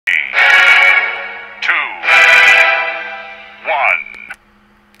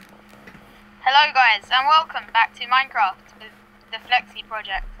and welcome back to Minecraft with the Flexi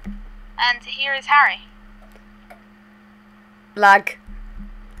project. And here is Harry. Lag.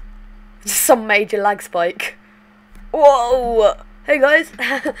 Some major lag spike. Whoa! Hey guys,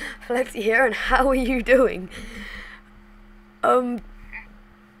 Flexi here, and how are you doing?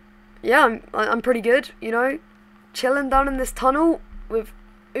 Yeah, I'm pretty good. You know, chilling down in this tunnel with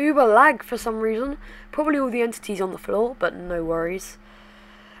uber lag for some reason. Probably all the entities on the floor, but no worries.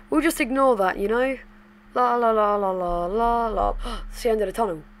 We'll just ignore that, you know. La la la la la la la. It's the end of the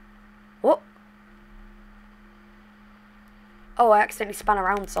tunnel. What? Oh, I accidentally span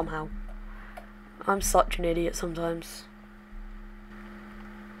around somehow. I'm such an idiot sometimes.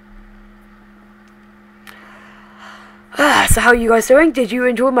 So how are you guys doing? Did you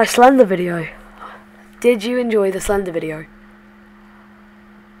enjoy my Slender video? Did you enjoy the Slender video?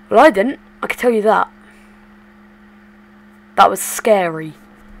 Well, I didn't. I can tell you that. That was scary.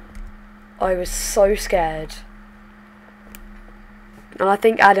 I was so scared. And I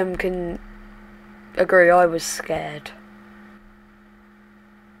think Adam can agree I was scared.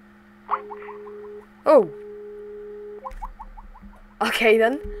 Oh. Okay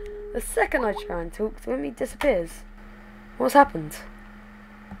then. The second I try and talk to him, he disappears. What's happened?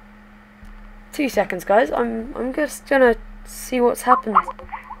 2 seconds, guys. I'm just gonna see what's happened.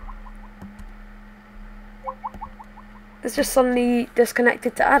 It's just suddenly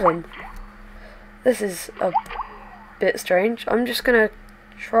disconnected to Adam. This is a bit strange. I'm just gonna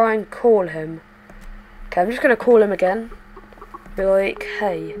try and call him. Okay, I'm just gonna call him again. Be like,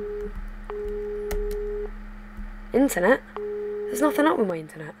 hey. Internet? There's nothing up with my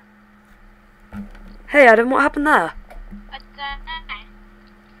internet. Hey Adam, what happened there? I don't know.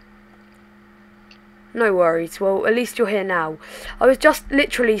 No worries. Well, at least you're here now. I was just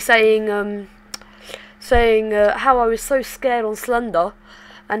literally saying how I was so scared on Slender,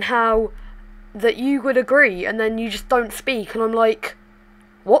 and how that you would agree, and then you just don't speak, and I'm like,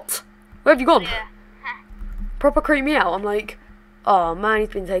 what? Where have you gone? Yeah. Proper creep me out. I'm like, oh man, he's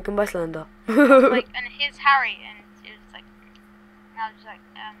been taken by Slender. Like, and here's Harry, and it was like, and I was like,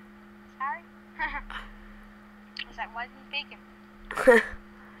 is Harry? I was like, why isn't he speaking?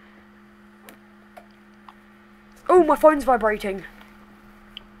 Oh, my phone's vibrating.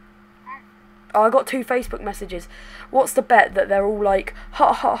 Oh, I got 2 Facebook messages. What's the bet that they're all like,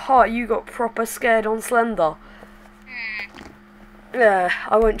 ha ha ha, you got proper scared on Slender? Yeah,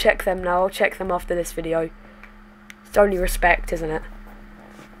 I won't check them now. I'll check them after this video. It's only respect, isn't it?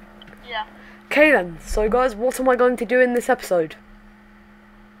 Yeah. Okay then, so guys, what am I going to do in this episode?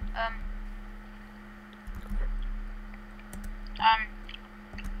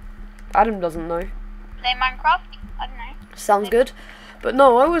 Adam doesn't know. Play Minecraft? I don't know. Sounds good. But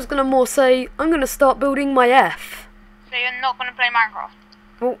no, I was gonna more say, I'm gonna start building my F. So you're not gonna play Minecraft?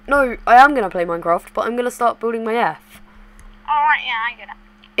 Well, no, I am gonna play Minecraft, but I'm gonna start building my F. Alright, yeah, I get it.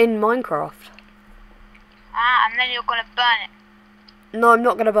 In Minecraft. Ah, and then you're gonna burn it. No, I'm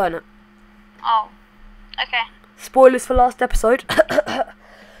not gonna burn it. Oh. Okay. Spoilers for last episode. You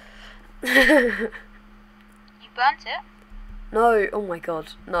burnt it? No, oh my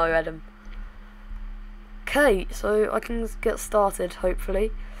god, no, Adam. Okay, so I can get started,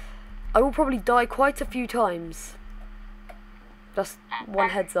 hopefully. I will probably die quite a few times. Just one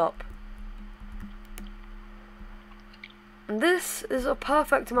heads up. And this is a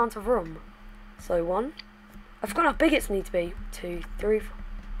perfect amount of room. So 1. I forgot how big it needs to be. 2, 3, 4.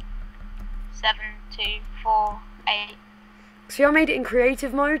 7, 2, 4, 8. See, I made it in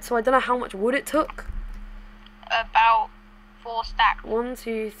creative mode, so I don't know how much wood it took. About 4 stacks. 1,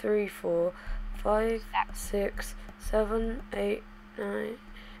 2, 3, 4, 5, 6, 7, 8, 9.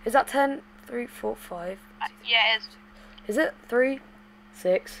 Is that 10? 3, 4, 5. Yeah, it is. Is it 3,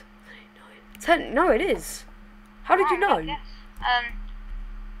 6, 8, 9, 10? No, it is. How did you know? Yes.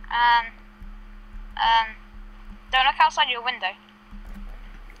 Don't look outside your window.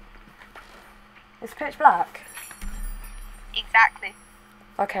 It's pitch black. Exactly.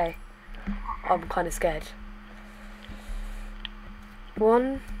 Okay. I'm kind of scared.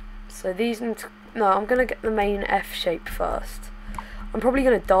 1. So these need to... No, I'm going to get the main F shape first. I'm probably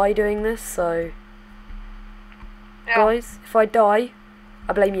going to die doing this, so... Yeah. Guys, if I die,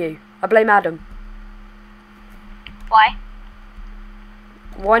 I blame you. I blame Adam. Why?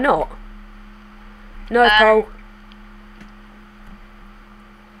 Why not? No, Cole.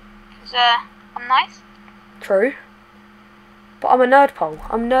 Because, I'm nice. True. But I'm a nerd pole.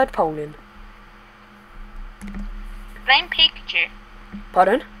 I'm nerd poling. Blame Pikachu.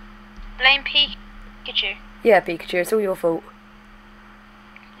 Pardon? Blame Pikachu. Yeah, Pikachu, it's all your fault.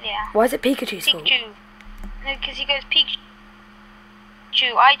 Yeah. Why is it Pikachu's fault? Pikachu. No, because he goes Pikachu.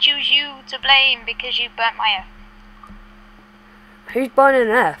 Pikachu, I choose you to blame because you burnt my F. Who's burning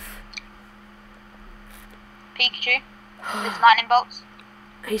an F? Pikachu. With lightning bolts.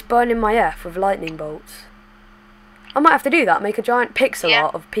 He's burning my F with lightning bolts. I might have to do that, make a giant pixel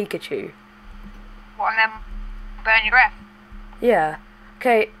art of Pikachu. What, and then burn your F? Yeah.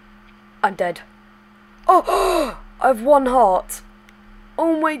 Okay, I'm dead. Oh, I have 1 heart.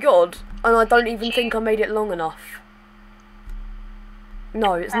 Oh my god. And I don't even think I made it long enough.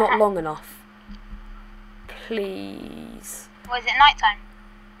 No, it's not long enough. Please. Was it nighttime?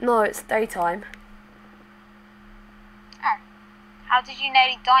 No, it's daytime. Oh. How did you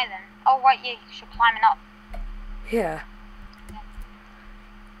nearly die then? Oh, right, yeah, you're climbing up. Yeah.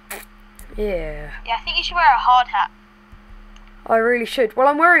 Yeah. Yeah, I think you should wear a hard hat. I really should. Well,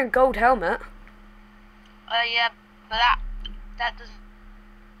 I'm wearing a gold helmet. Yeah, but that doesn't...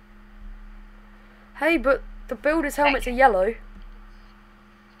 Hey, but the builder's helmets are yellow.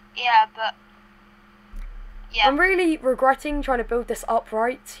 Yeah, but... Yeah. I'm really regretting trying to build this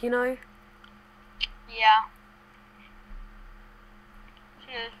upright, you know? Yeah.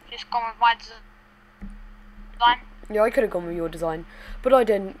 Should've just gone with my design. Yeah, I could have gone with your design, but I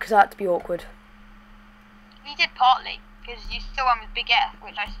didn't because I had to be awkward. You did partly, because you still went with Big F,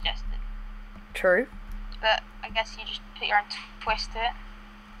 which I suggested. True. But I guess you just put your own twist to it.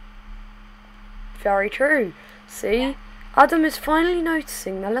 Very true. See? Adam is finally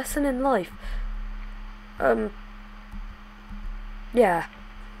noticing the lesson in life. Yeah.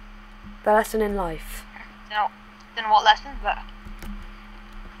 The lesson in life. Don't know what lesson, but...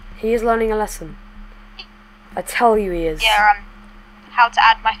 He is learning a lesson. I tell you he is. Yeah, how to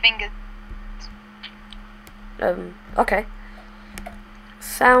add my fingers. Okay.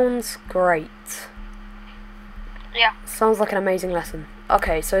 Sounds great. Yeah. Sounds like an amazing lesson.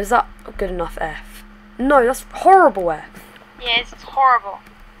 Okay, so is that a good enough F? No, that's horrible F. Yeah, it's horrible,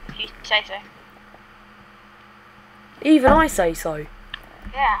 if you say so. Even I say so.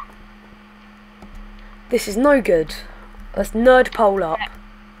 Yeah. This is no good. Let's nerd pole up.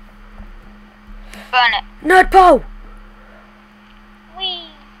 Burn it. Nerd pole! Whee!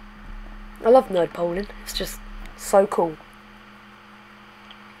 I love nerd poling. It's just so cool.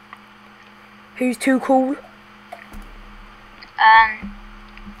 Who's too cool?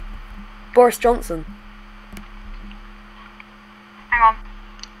 Boris Johnson. Hang on.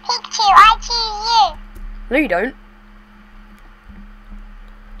 Pikachu, I choose you. No, you don't.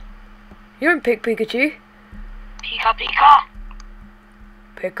 You don't pick Pikachu. Pika Pika.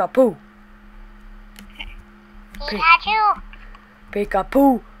 Pika-poo. Pikachu.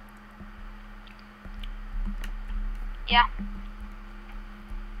 Pika-poo. Yeah.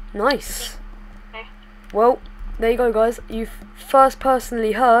 Nice. Okay. Well, there you go, guys. You've first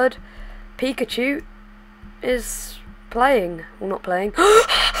personally heard Pikachu is playing. Well, not playing.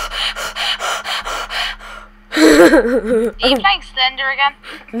 Are you playing Slender again?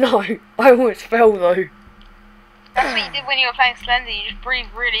 No, I almost fell though. That's what you did when you were playing Slender. You just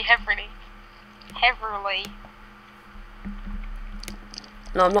breathed really heavily.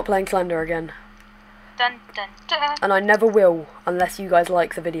 No, I'm not playing Slender again. Dun dun dun. And I never will, unless you guys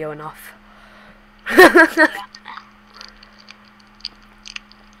like the video enough. Yeah.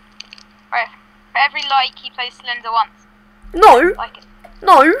 Right. For every like, he plays Slender once. No! Like it.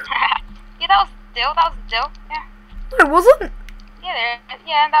 No! Yeah, that was a deal. That was a deal. Yeah. No, it wasn't! Yeah,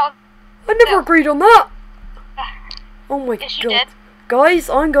 that was... I never agreed on that! Oh my Yes, you god. did. Guys,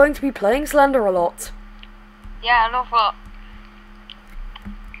 I'm going to be playing Slender a lot. Yeah, an awful lot.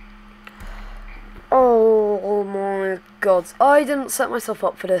 Oh my god. I didn't set myself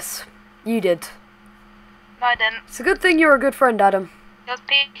up for this. You did. No, I didn't. It's a good thing you're a good friend, Adam. It was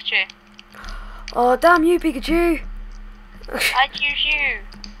Pikachu. Oh, damn you, Pikachu! I choose you.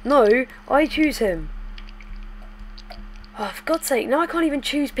 No, I choose him. Oh, for God's sake, now I can't even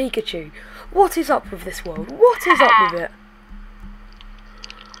choose Pikachu. What is up with this world? What is up with it?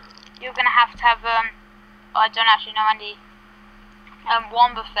 You're gonna have to have, I don't actually know any,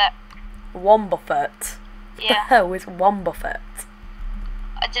 Wombuffet. Wombuffet? What the Yeah. hell is Wombuffet?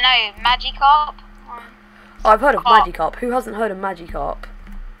 I don't know, Magikarp? I've heard of Carp. Magikarp. Who hasn't heard of Magikarp?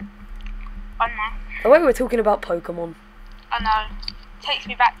 I don't know. The way we're talking about Pokemon. I know. Takes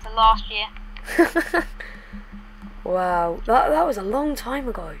me back to last year. Wow, that was a long time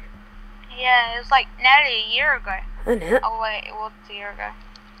ago. Yeah, it was like nearly a year ago. Isn't it? Oh wait, it was a year ago.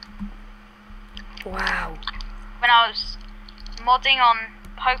 Wow. When I was modding on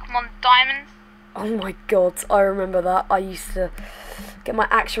Pokemon Diamonds. Oh my god, I remember that. I used to get my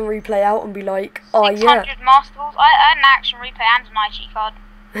action replay out and be like, oh yeah. 600 Master Balls. I had an action replay and an IT card.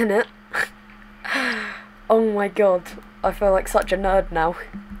 Isn't it? Oh my god. I feel like such a nerd now.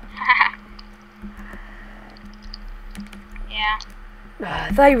 Yeah.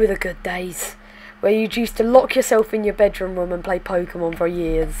 They were the good days. Where you used to lock yourself in your bedroom room and play Pokemon for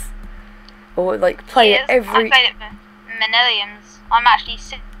years. Or like play it every... I played it for millenniums. I'm actually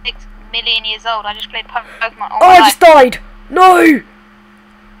 6 million years old. I just played Pokemon all Oh, my I life. just died! No!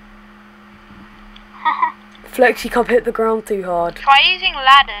 Flexi Cup hit the ground too hard. Try using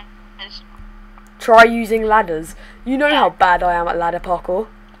ladders. Try using ladders. You know how bad I am at ladder parkour.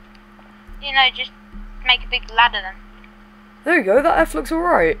 You know, just make a big ladder then. There we go, that F looks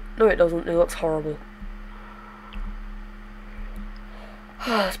alright. No, it doesn't, it looks horrible.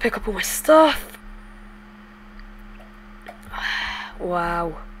 Let's pick up all my stuff.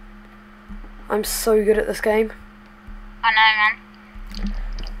 Wow. I'm so good at this game. I know, man.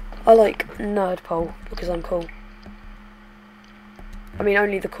 I like nerd pole because I'm cool. I mean,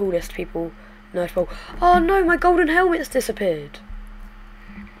 only the coolest people nerd pole. Oh no, my golden helmet's disappeared.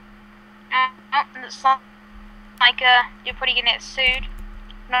 It's like you're probably gonna get sued.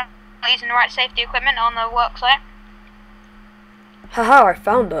 Not using the right safety equipment on the work site. Haha, I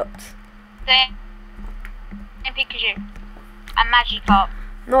found it. Then Pikachu and Magikarp.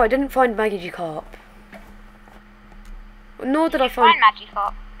 No, I didn't find Magikarp. Nor did I Did you find... find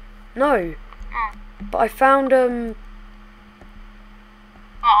Magikarp? No. Oh. But I found,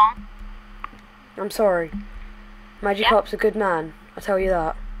 Aw. I'm sorry. Magikarp's a good man, I tell you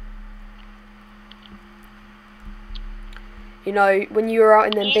that. You know, when you were out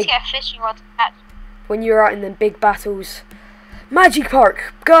in them You big... just get a fishing rod to catch. When you were out in them big battles... Magikarp,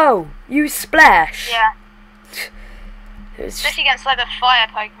 go! Use Splash! Yeah. It was, Especially against like the fire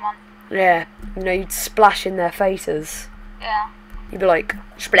Pokemon. yeah, you know, you'd splash in their faces. Yeah. You'd be like,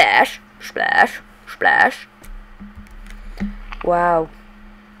 splash, splash, splash. Wow.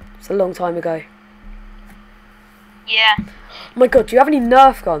 It's a long time ago. Yeah. Oh my god, do you have any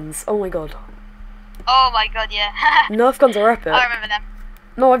Nerf guns? Oh my god. Oh my god, yeah. Nerf guns are epic. I remember them.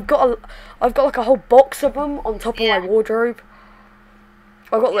 No, I've got like a whole box of them on top of Yeah. my wardrobe.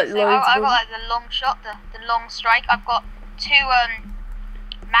 I've got like So loads I of got them. like the long shot, the long strike. I've got 2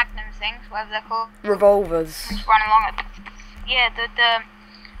 Magnum things, whatever they're called. Revolvers. Just running along it. Yeah, hang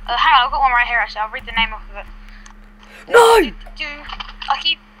on, I've got one right here actually. I'll read the name off of it. No! I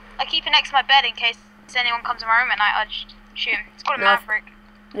keep it next to my bed in case anyone comes in my room at night. I just shoot him. It's called a Maverick.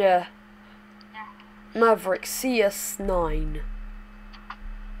 Yeah. Yeah. Maverick CS9.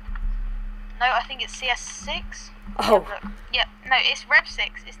 No, I think it's CS6. Oh. Look. Yeah, no, it's Rev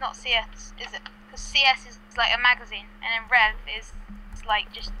 6. It's not CS, is it? Because CS is like a magazine, and then Rev is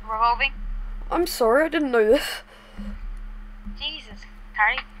like just revolving. I'm sorry, I didn't know this. Jesus,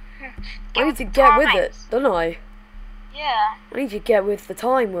 Harry. I need to get with it, don't I? Yeah, I need to get with the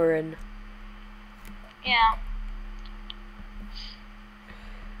time we're in. yeah.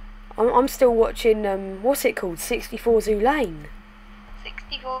 I'm still watching, what's it called? 64 Zoo Lane.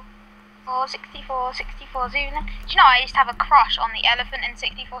 64 Zoolane. Do you know I used to have a crush on the elephant in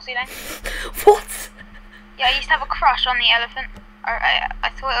 64 Zoolane? What? Yeah, I used to have a crush on the elephant. I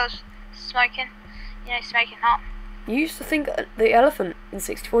thought it was smoking. You know, smoking hot. You used to think that the elephant in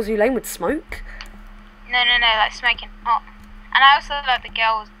 64 Zoo Lane would smoke? No, like smoking hot. And I also like the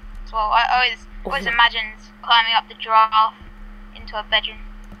girls as well. I always imagined climbing up the giraffe into a bedroom,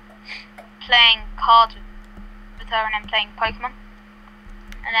 playing cards with her, and then playing Pokemon.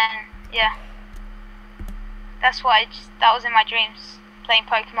 And then, yeah. That's what that was in my dreams, playing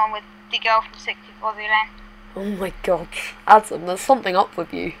Pokemon with the girl from 64 Zoo Lane. Oh my god. Adam, there's something up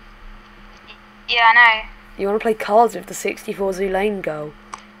with you. Yeah, I know. You want to play cards with the 64 Zoo Lane girl?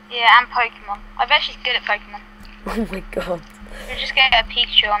 Yeah, and Pokemon. I bet she's good at Pokemon. Oh my god. She'll just get a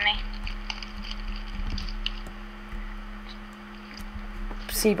Pikachu on me.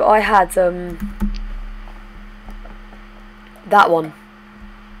 See, but I had, that one.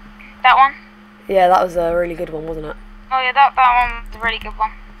 That one? Yeah, that was a really good one, wasn't it? Oh yeah, that one was a really good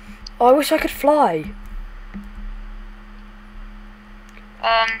one. Oh, I wish I could fly.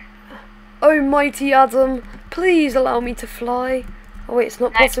 Oh, mighty Adam, please allow me to fly. Oh wait, it's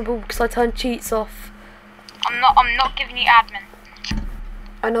not No. possible because I turned cheats off. I'm not giving you admin.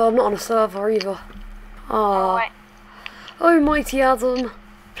 I know, I'm not on a server either. Oh Ah. wait. Oh, mighty Adam,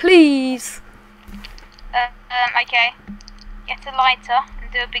 please. Okay. Get a lighter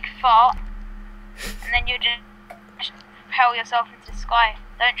and do a big fart, and then you just propel yourself into the sky.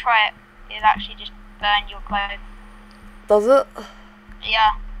 Don't try it. It'll actually just burn your clothes. Does it?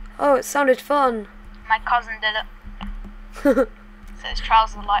 Yeah. Oh, it sounded fun. My cousin did it. So his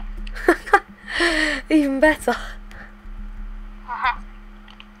trousers are like. Even better. Oh,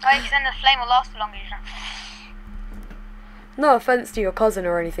 because then the flame will last for longer. You know? No offense to your cousin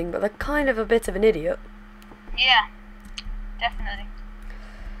or anything, but they're kind of a bit of an idiot. Yeah, definitely.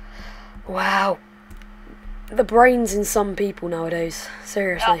 Wow. The brains in some people nowadays.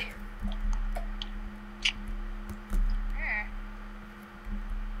 Seriously.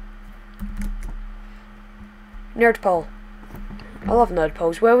 Nerd poll. I love nerd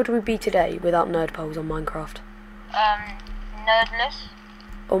polls. Where would we be today without nerd polls on Minecraft? Nerdless.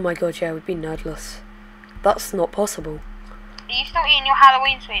 Oh my god, yeah, we'd be nerdless. That's not possible. Are you still eating your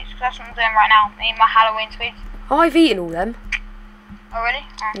Halloween sweets? Because that's what I'm doing right now. I'm eating my Halloween sweets. Oh, I've eaten all them. Oh, really?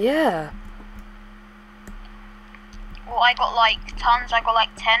 Oh. Yeah. Well, I got like tons. I got like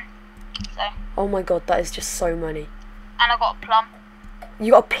 10. So. Oh my god, that is just so many. And I got a plum.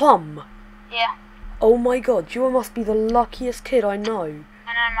 You got a plum? Yeah. Oh my god, you must be the luckiest kid I know. And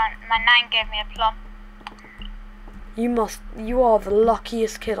then my nan gave me a plum. You are the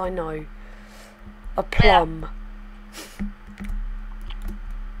luckiest kid I know. A plum. Yeah.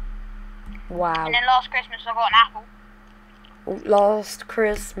 Wow. And then last Christmas I got an apple. Oh, last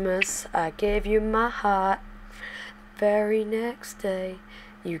Christmas I gave you my heart. Very next day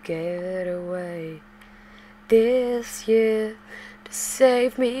you gave it away. This year, to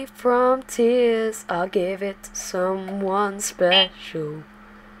save me from tears, I'll give it to someone special.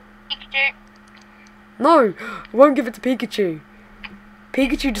 Pikachu. No, I won't give it to Pikachu.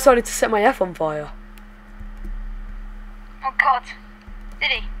 Pikachu decided to set my F on fire. Oh god.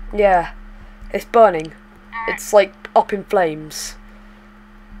 Did he? Yeah, it's burning. It's like up in flames.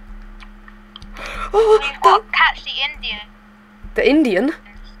 Oh, You've got to catch the Indian. the Indian?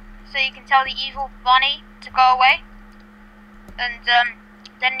 So you can tell the evil bunny to go away. And then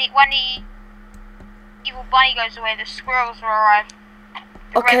when the evil bunny goes away, the squirrels will arrive.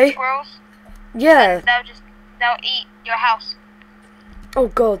 The Okay. red squirrels. Yeah. They'll eat your house. Oh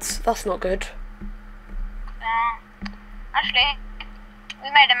god, that's not good. Actually, we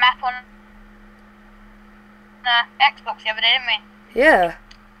made a map on Xbox the other day, didn't we? Yeah.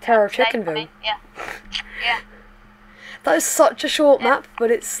 Terror of Today, Chickenville. Yeah. Yeah. That is such a short map, but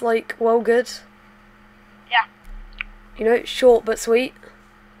it's like well good. Yeah. You know, short but sweet.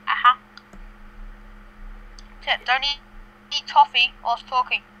 Uh-huh. Tip, don't eat toffee whilst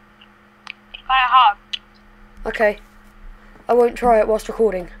talking. It's kind of hard. Okay. I won't try it whilst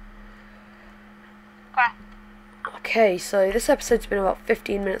recording. Okay. Okay, so this episode's been about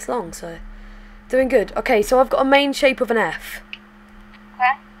 15 minutes long, so doing good. Okay, so I've got a main shape of an F.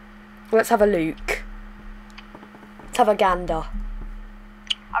 Okay. Let's have a look. Let's have a gander.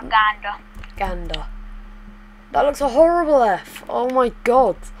 A gander. Gander. That looks a horrible F. Oh my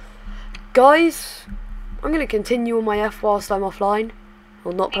god. Guys, I'm going to continue on my F whilst I'm offline.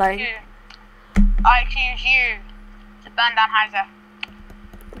 Or not playing. I choose you to burn down Heiser.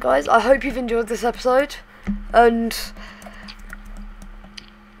 Guys, I hope you've enjoyed this episode. And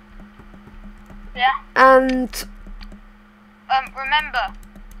remember,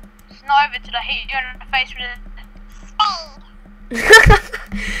 it's not over till I hit you in the face with a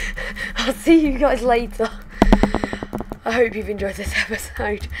spade. I'll see you guys later. I hope you've enjoyed this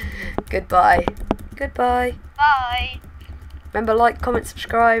episode. Goodbye. Goodbye. Bye. Remember, like, comment,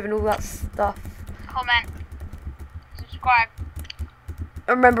 subscribe, and all that stuff. Comment. Subscribe.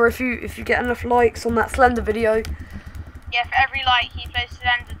 And remember, if you get enough likes on that Slender video. Yeah, for every like, he plays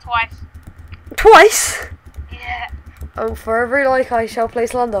Slender twice. Twice? Yeah. Oh, for every like, I shall play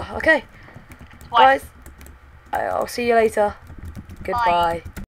Slender. Okay. Twice. Guys, I'll see you later. Goodbye. Bye.